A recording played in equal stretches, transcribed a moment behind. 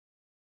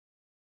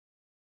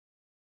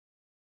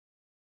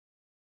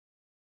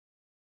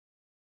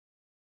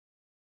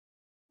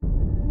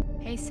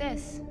Hey,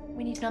 sis.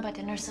 We need to know about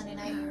dinner Sunday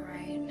night. All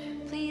right.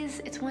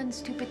 Please, it's one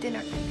stupid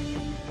dinner.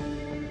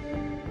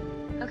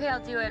 Okay,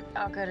 I'll do it.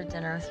 I'll go to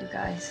dinner with you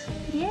guys.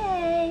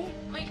 Yay!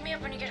 Wake me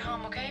up when you get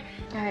home, okay?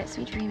 All right,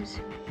 sweet dreams.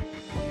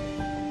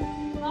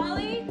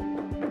 Molly?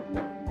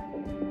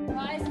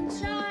 Rise and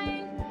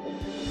shine.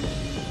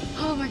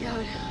 Oh my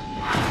God.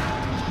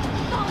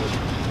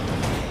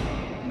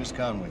 Molly! Miss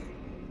Conway,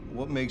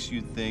 what makes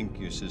you think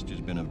your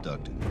sister's been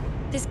abducted?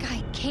 This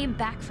guy came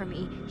back for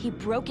me. He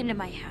broke into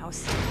my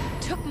house,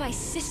 took my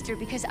sister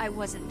because I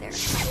wasn't there.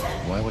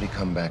 Why would he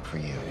come back for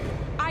you?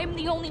 I'm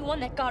the only one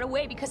that got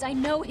away because I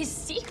know his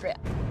secret.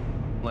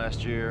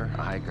 Last year,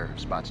 a hiker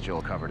spots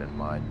Jill covered in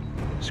mud,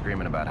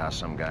 screaming about how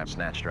some guy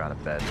snatched her out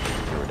of bed,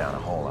 threw her down a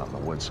hole out in the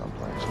woods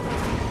someplace.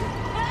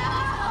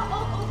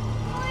 No!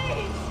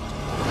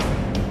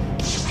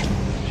 Please!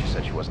 She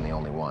said she wasn't the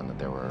only one, that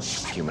there were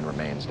human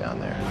remains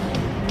down there.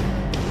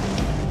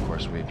 Of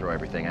course, we throw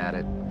everything at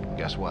it.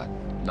 Guess what?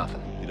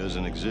 Nothing. He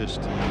doesn't exist.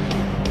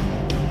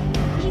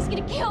 He's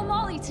gonna kill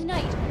Molly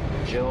tonight.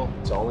 Jill,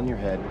 it's all in your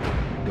head.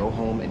 Go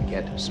home and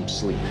get some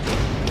sleep.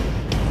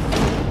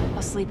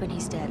 I'll sleep when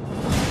he's dead.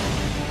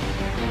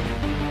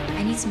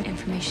 I need some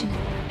information.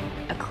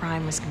 A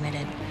crime was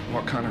committed.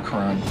 What kind of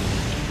crime?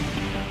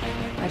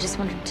 I just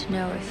wanted to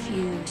know if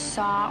you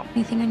saw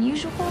anything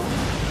unusual.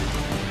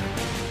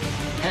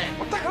 Hey,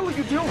 what the hell are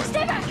you doing?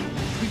 Stay back!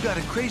 We've got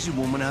a crazy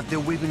woman out there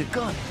waving a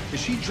gun. If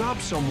she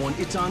drops someone,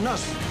 it's on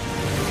us.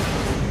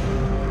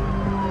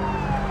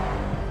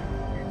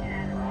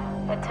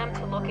 Attempt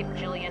to look at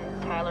Jillian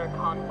Tyler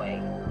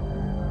Conway.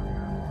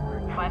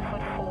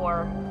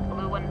 5'4",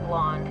 blue and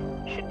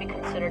blonde, should be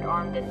considered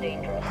armed and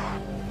dangerous.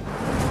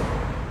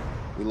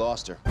 We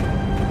lost her.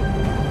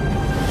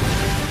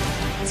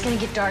 It's gonna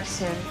get dark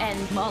soon,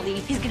 and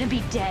Molly is gonna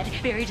be dead,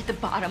 buried at the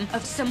bottom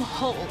of some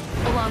hole,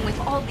 along with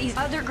all these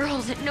other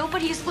girls that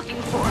nobody's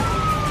looking for.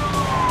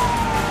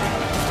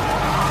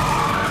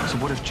 So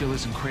what if Jill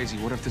isn't crazy?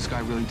 What if this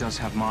guy really does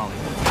have Molly?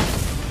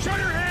 Shut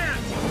your hands!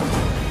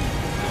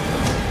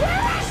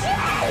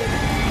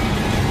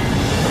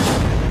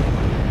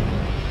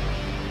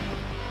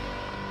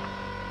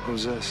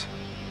 Who's this?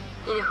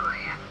 You know who I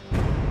am.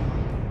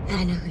 And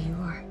I know who you